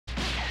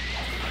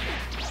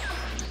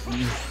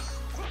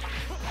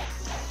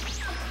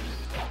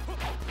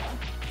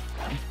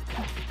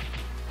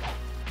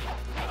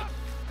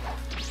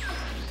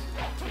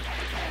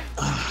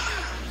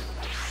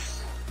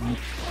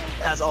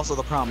That's also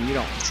the problem. You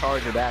don't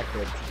charge your back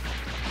hook.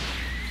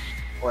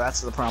 Well,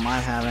 that's the problem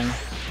I'm having.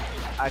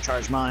 I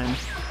charge mine.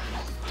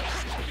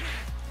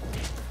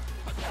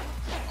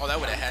 Oh, that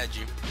would have had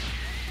you.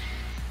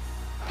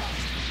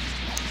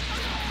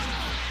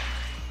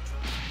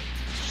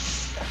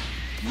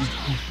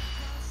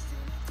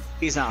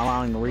 He's not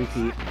allowing the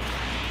repeat.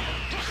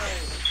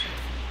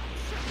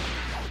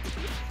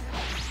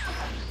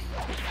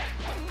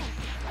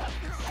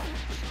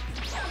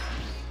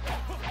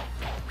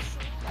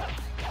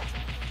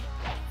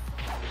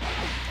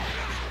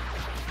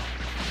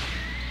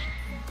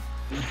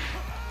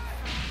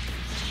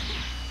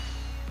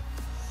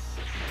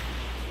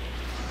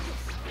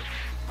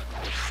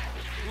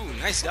 Ooh,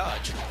 nice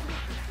dodge.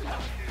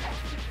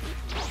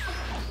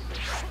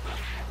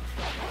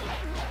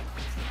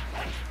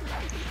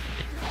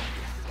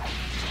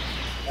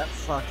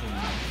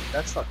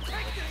 That's fucking.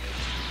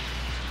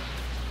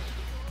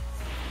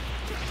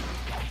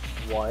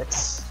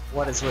 What?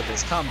 What is with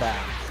this comeback?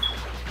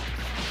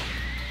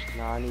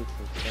 Nah, I need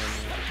to stand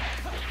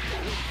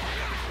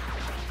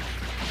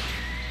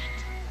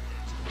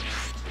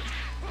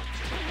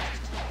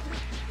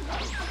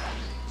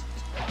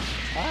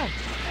Ah.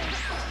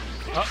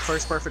 Oh,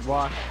 first perfect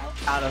walk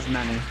out of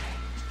many.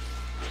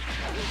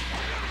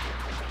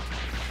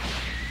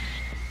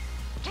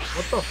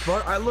 What the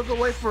fuck? I look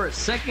away for a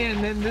second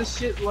and then this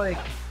shit like...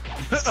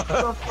 What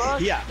the fuck?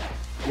 Yeah.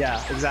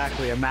 Yeah,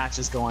 exactly. A match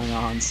is going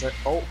on. So,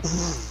 oh.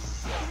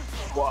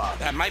 Wow.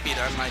 That might be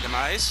my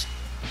demise.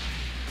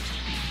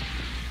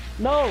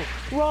 No,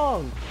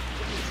 wrong.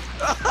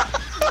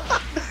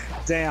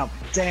 Damn.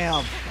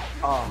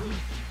 Oh.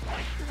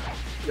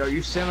 Yo,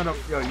 you stamina.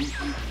 Yo, you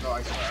no,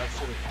 I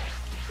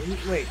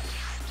should've. Wait.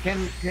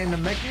 Can the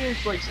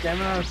mechanics like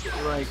stamina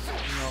like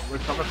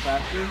recover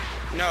faster?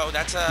 No,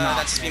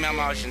 that's female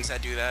Martians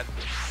that do that.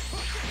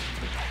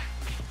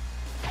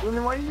 Well,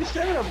 then why did you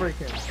stamina break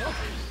him? Oh.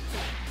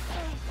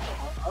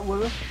 I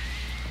would've.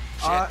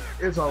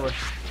 It's over.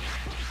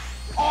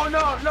 Oh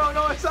no, it's not.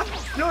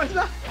 No, it's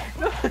not.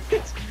 No,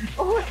 it's.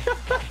 Oh my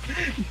god.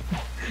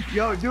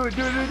 Yo, do it.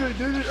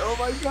 Oh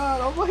my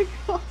god.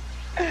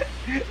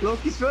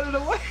 Loki's running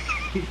away.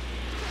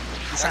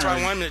 That's what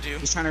I wanted to do.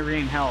 He's trying to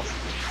regain health.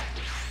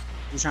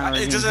 He's trying to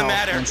regain it doesn't health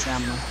matter. and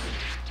stamina.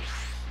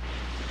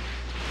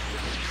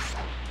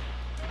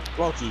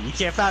 Loki, you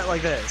can't fight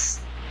like this.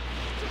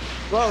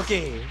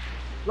 Loki!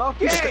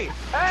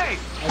 Hey!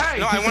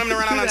 No, I want him to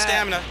run out on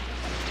stamina.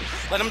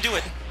 Let him do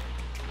it.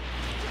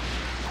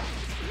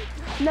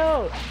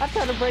 No, I'm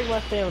trying to break my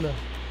stamina.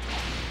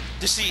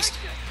 Deceased.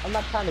 I'm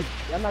not trying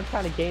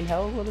to gain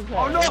health. What is that?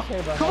 Oh no! I don't care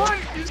about Come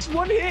health. on! It's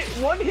one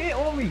hit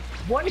only.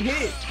 One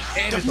hit.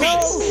 And it's No!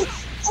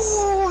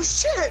 Oh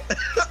shit!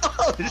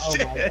 Oh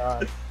shit! Oh my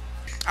god.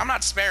 I'm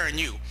not sparing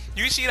you.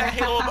 You see that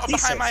halo up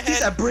behind my He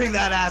head? said, "Bring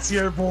that ass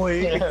here,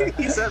 boy."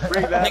 He said,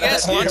 "Bring that." Nigga,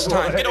 it's ass here,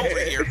 lunchtime. boy. Get over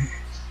here.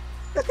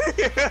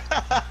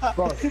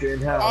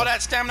 fucking hell. All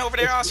that stamina over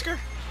there, Oscar?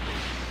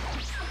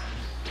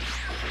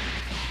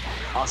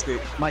 Oscar,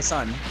 my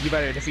son, you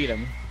better defeat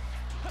him.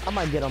 I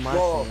might get on my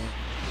Whoa. team.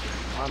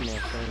 I'm not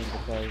saying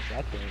because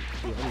I can't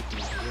see anything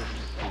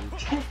like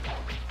this.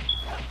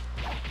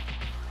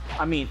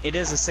 I mean, it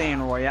is a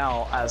Saiyan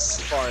Royale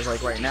as far as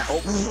like right now.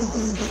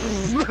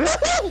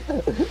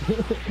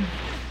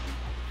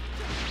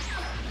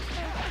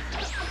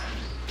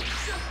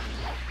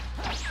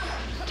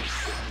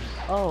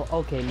 Oh,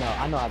 okay, no,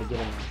 I know how to get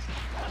him.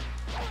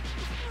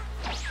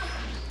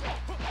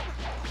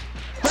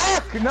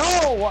 Fuck!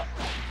 No!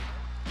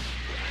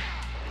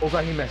 Oh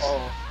god, he missed.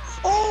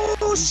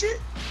 Oh shit!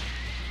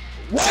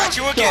 Got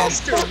you again.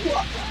 Oscar,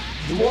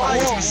 why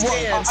did you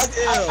stand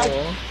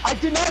still? I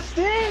did not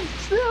stand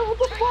still. What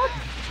the fuck?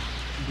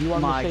 Do you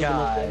want My me to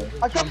God.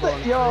 I got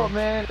the yo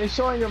man. It's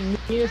showing your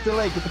meanest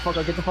delay. Get the fuck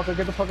up. Get the fuck up.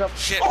 Get the fuck up.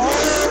 Shit.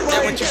 Oh,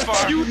 That went too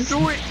far. You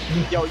threw it.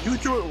 Yo, you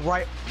threw it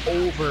right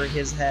over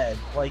his head.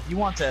 Like you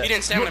want to. He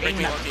didn't stamina break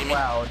me, that Loki.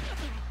 crowd.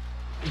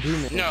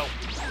 Demon. No.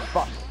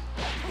 Fuck.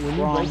 When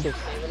you Wrong. break his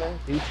stamina,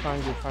 do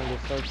triangle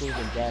circles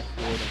and dash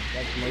forward.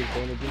 That's the most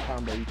damaging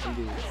combo you can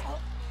do.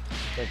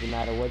 Doesn't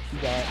matter what you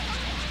got.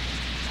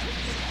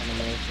 I'm a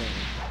man thing.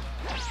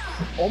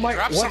 Oh my.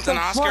 Drop What something,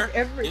 the Oscar. fuck?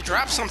 Every. You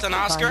dropped something,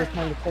 Oscar.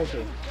 Triangle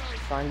circle.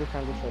 Triangle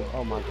circle.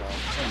 Oh my god.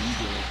 What are you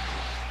doing?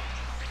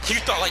 You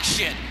thought like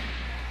shit.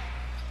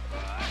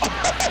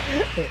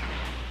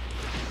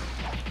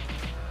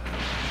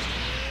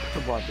 I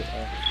brought this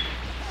up.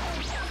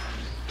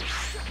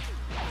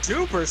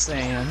 Super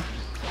Saiyan.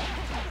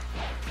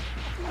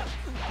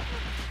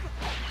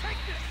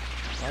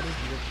 Why did you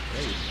just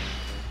play?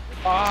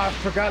 Ah, I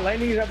forgot.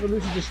 Lightning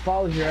Evolution just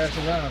follows your ass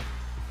around.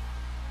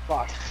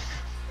 Fuck.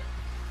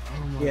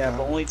 Yeah,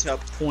 but only to a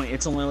point.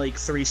 It's only like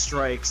 3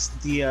 strikes.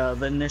 The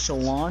initial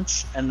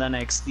launch, and then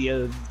it's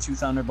the 2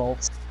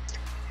 thunderbolts.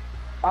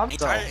 I'm Ain't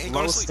So, tired, ain't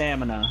going low to sleep.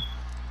 stamina.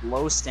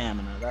 Low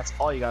stamina. That's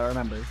all you gotta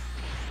remember.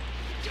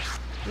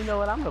 You know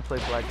what? I'm gonna play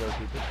Black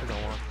Goku just because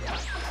I want to.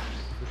 Just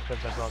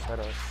because I brought that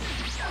up.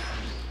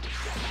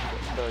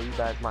 So you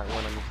guys might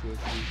want on the CSC.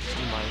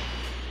 You might.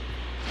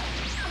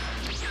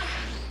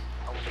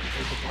 I want to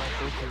play the Black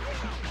Goku.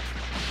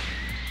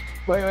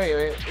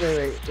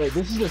 Wait.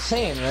 This is the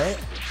same, right?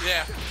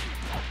 Yeah.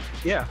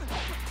 Yeah.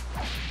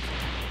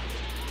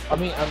 I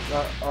mean,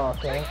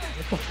 okay.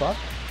 What the fuck?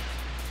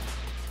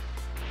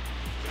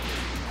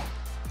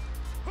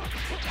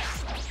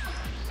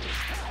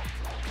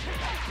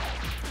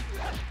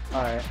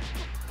 Alright.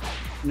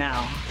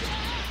 Now.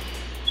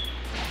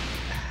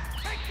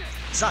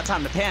 It's not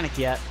time to panic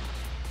yet.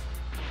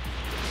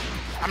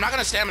 I'm not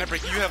gonna stamina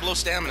break you. You have low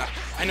stamina.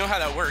 I know how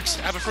that works.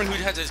 I have a friend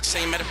who has the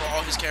same meta for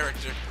all his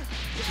characters.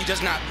 He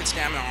does not put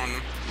stamina on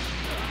them.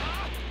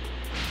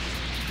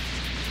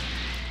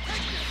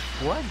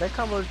 What? That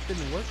combo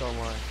didn't work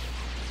online.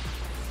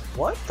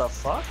 What the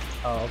fuck?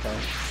 Oh, okay.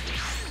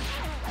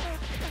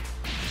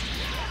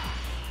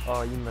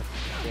 Oh, you must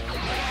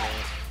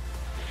have.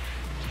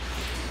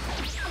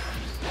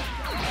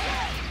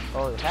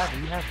 Oh, you have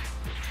it.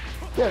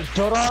 Yeah,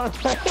 Total.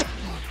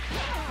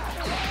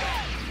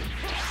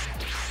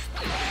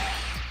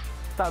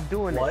 Stop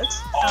doing What? it.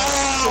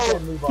 Oh!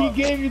 He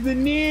gave you the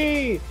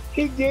knee!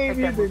 He gave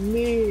you the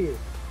knee!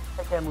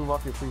 Take that move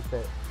off your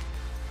preset.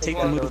 Take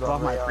the move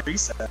off my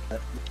preset.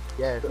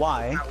 Yes.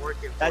 Why? It's not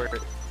working for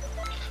it.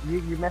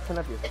 You're messing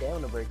up your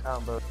stamina break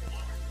combo.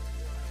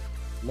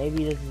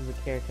 Maybe this is a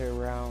character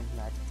around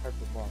like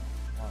perfect ball.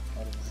 Oh,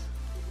 I don't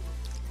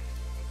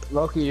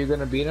know. Loki, you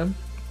gonna beat him?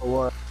 Or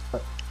what?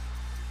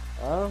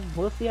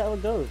 We'll see how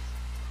it goes.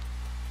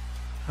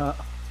 Huh.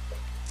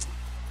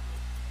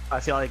 I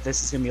feel like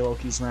this is gonna be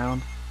Loki's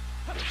round.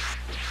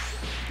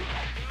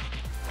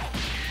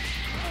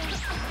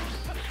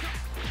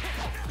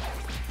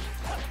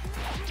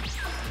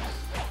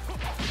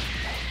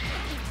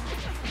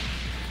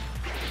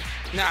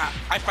 Nah,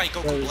 I fight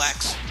Goku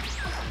Blacks.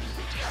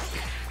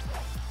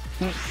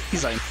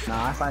 He's like,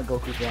 nah, I fight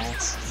Goku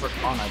Blacks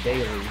on a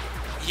daily.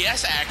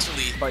 Yes,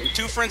 actually. But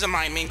 2 friends of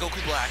mine main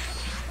Goku Black.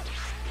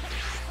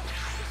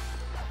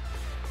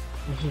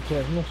 This is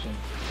transmission.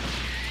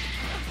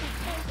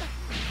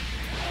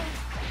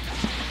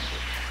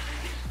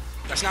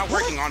 That's not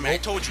working on me, I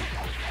told you.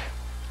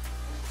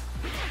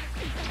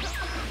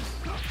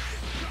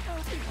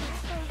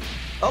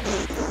 Oh.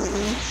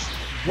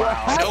 What Wow.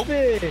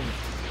 happened? Nope.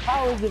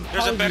 How is it?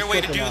 There's how a is better he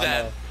way to do clicking on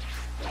that.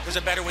 There's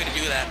a better way to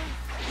do that.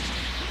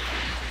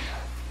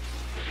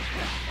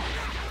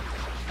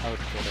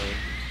 Okay.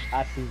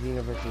 I see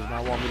Xenoverse does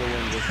not want me to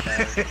win this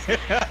time.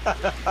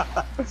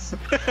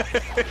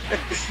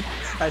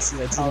 I see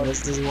that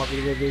Xenoverse doesn't want me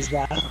to win this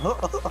battle.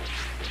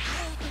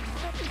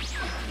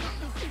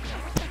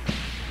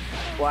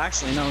 Well,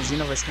 actually, no,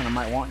 Xenoverse kind of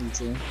might want you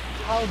to.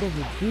 How does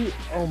it do?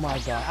 Oh my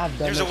god, I've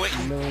done There's it a way.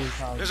 a million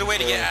times. There's a way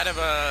to before. get out of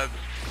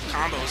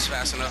combos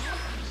fast enough.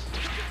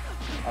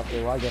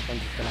 Okay, well I guess I'm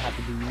just gonna have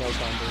to do no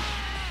combos.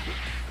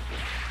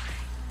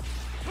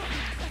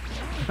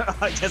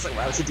 I guess I'm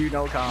about to do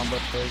no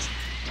combos.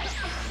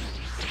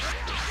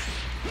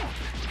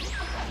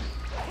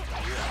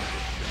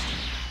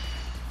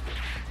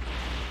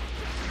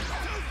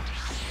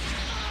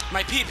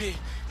 My pee-pee.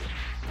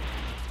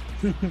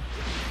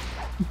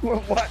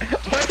 What? Why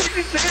did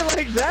you say it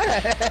like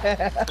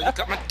that? You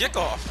cut my dick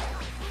off.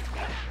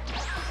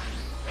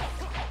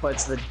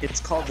 But it's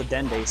called the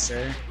Dende,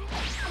 sir.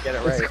 Get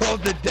it right. It's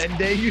called the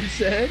Dende, you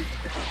said?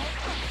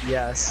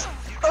 Yes.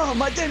 Oh,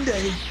 my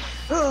Dende!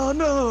 Oh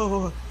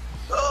no!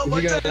 Oh, my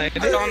Is he gonna Dende! land I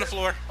fell on the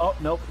floor. Oh,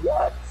 nope.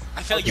 What?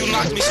 I felt you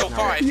knocked me so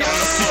far. I fell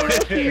on the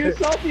floor. Loki, you're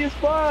salty as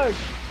fuck!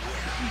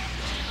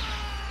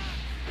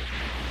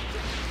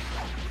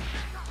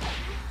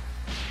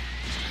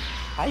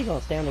 How you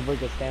gonna stand the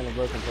break or stand the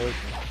broken person?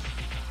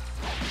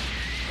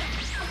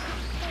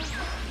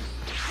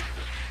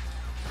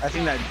 I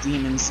think that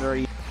demon's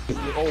already.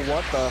 Oh,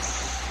 what the?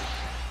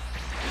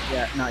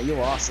 Yeah, no, you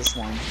lost this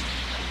one.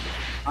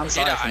 I'm Did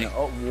sorry. I?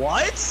 Oh,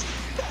 what?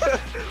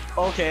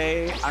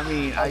 Okay, I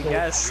mean, I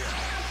guess.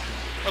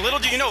 But little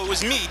do you know, it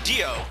was me,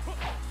 Dio.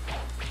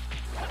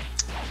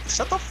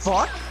 Shut the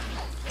fuck!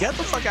 Get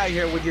the fuck out of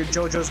here with your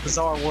JoJo's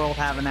Bizarre World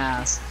having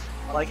ass.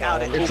 Like,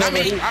 out of here. Not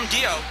me, I'm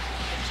Dio.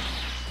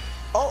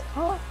 Oh!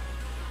 Oh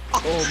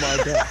my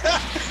god.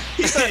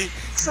 He said,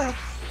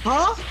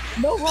 huh?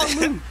 No wrong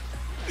move.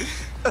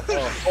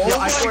 Oh yo,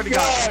 I swear to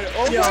God.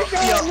 Oh Yo, my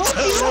god, yo, Loki,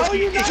 how are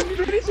you Loki. not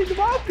finishing the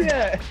boss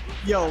yet?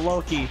 Yo,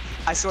 Loki,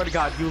 I swear to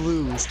God, you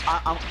lose.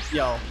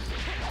 Yo,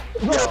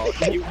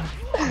 you.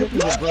 This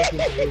is a broken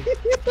move.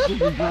 This is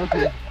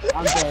broken.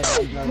 I'm done.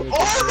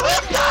 Oh my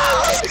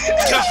god!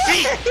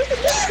 Defeat!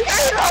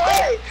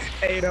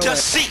 808.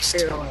 Deceased!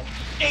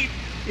 808.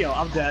 Yo,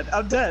 I'm dead.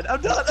 I'm done.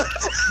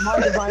 My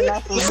divine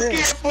last You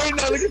can't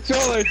point out the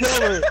controller,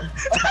 tell her.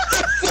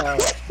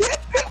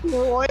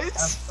 What?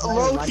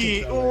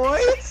 Loki,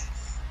 what?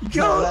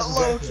 Go,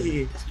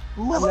 Loki.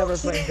 I'm never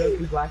playing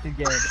Goku Black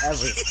again,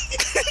 ever.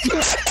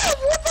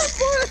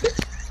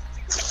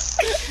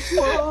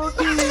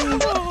 Loki.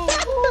 Oh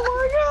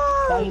my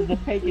god. That is the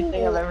fakest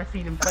thing I've ever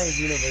seen in Planes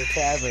Universe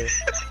ever.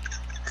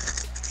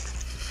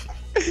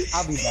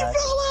 I'll be back.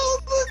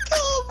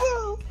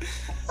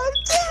 I'm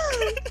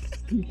dead.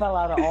 He fell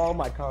out of all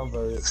my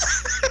combos.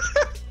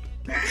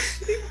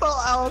 He fell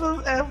out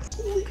of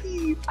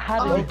every.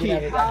 How did he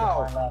get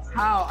out of that?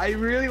 How? I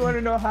really want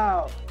to know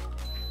how.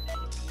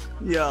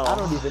 Yo. I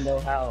don't even know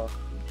how.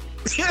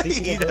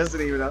 He doesn't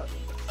even know.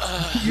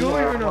 You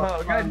don't even know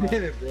how. God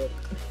damn it, bro.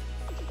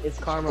 It's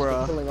karma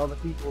for killing all the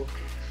people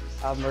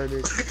I've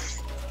murdered.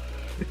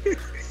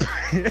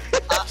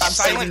 I'm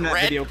saving that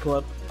Red? video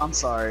clip. I'm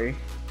sorry.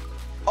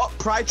 Oh,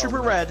 Pride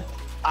Trooper Red.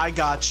 I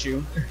got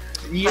you.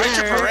 Yeah. Pride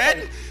Trooper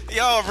Red?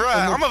 Yo, bro,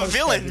 I'm a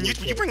villain.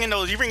 You bringing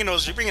those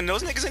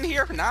niggas in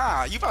here?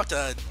 Nah, you about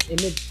to.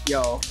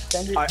 Yo,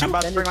 I'm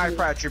about to bring my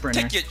Pride Trooper in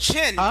here. Take your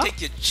chin. Huh? Take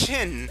your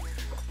chin.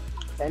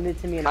 Send it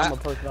to me and I'm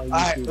gonna post it on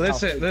YouTube.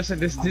 Alright, listen.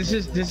 This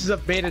is a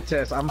beta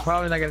test. I'm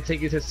probably not gonna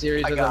take it as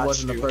serious as I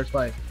was in the first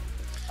fight.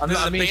 I This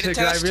is a beta because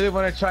test? I really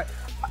want to try.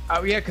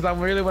 Yeah, because I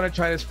really want to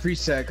try this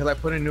preset because I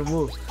put in new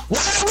moves. Why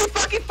are we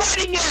fucking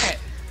fighting yet?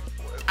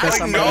 I don't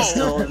somebody's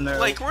still in know. there.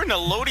 Like we're in a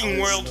loading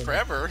world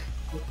forever.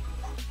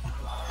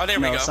 Oh, there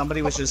we go.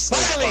 Somebody was just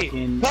like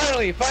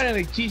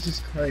Finally!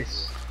 Jesus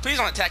Christ! Please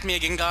don't attack me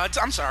again, gods.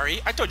 I'm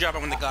sorry. I told you about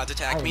when the gods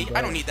attack me.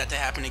 I don't need that to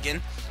happen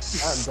again.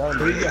 I'm done.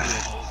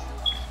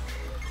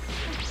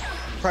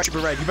 Pride Trooper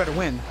Red, you better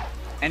win.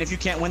 And if you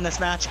can't win this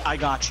match, I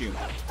got you.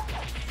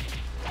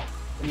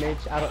 Mitch,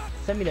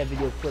 send me that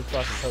video clip so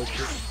I can post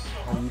it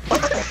on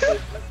YouTube.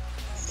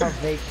 How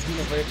fake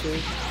Universe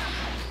is.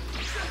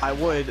 I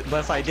would, but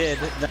if I did,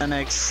 then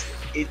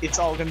it's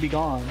all gonna be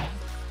gone.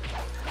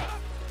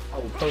 I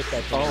will post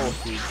that to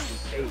YouTube.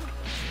 It's fake.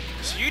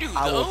 So you do those.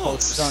 I will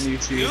post it on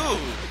YouTube. You.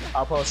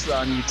 I'll post it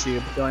on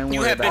YouTube. Don't worry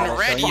You have about been it.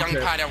 read, Don't young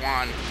care.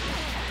 Padawan.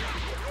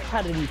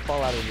 How did he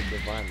fall out of the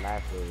divine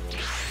laughter?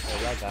 Oh,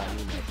 that got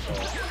me messed up.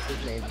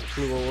 His name just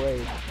flew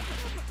away.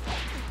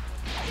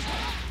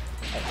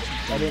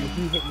 And then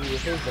he hit me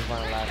with his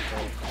divine laughter.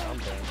 I'm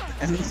done.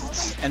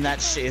 And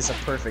that shit is a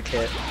perfect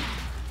hit.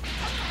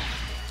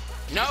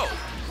 No.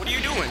 What are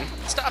you doing?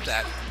 Stop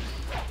that.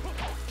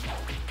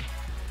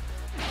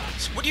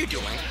 What are you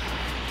doing?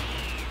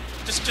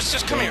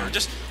 Just come here.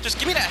 Just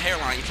give me that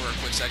hairline for a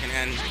quick second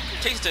and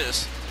taste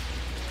this.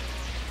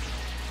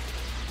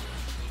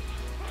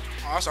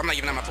 Also, I'm not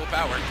even at my full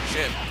power.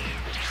 Shit.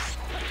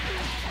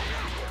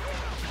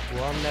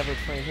 Well, I'm never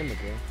playing him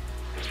again.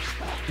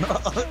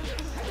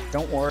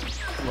 Don't worry.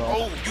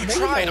 Oh, you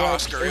tried,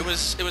 Oscar. It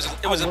was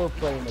I will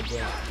play him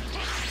again.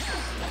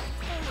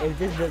 If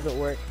this doesn't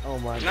work, oh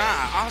my god.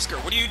 Nah, Oscar,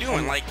 what are you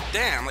doing? Like,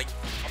 damn, like,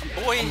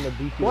 boy. I'm gonna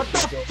beat you What the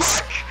with this.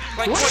 fuck?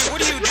 Like, boy,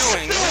 what are you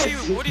doing?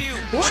 What are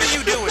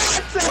you doing?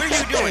 What are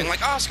you doing?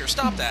 Like, Oscar,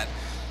 stop that.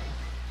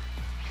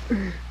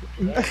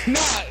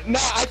 Nah,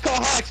 I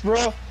call hacks,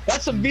 bro.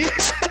 That's a beat.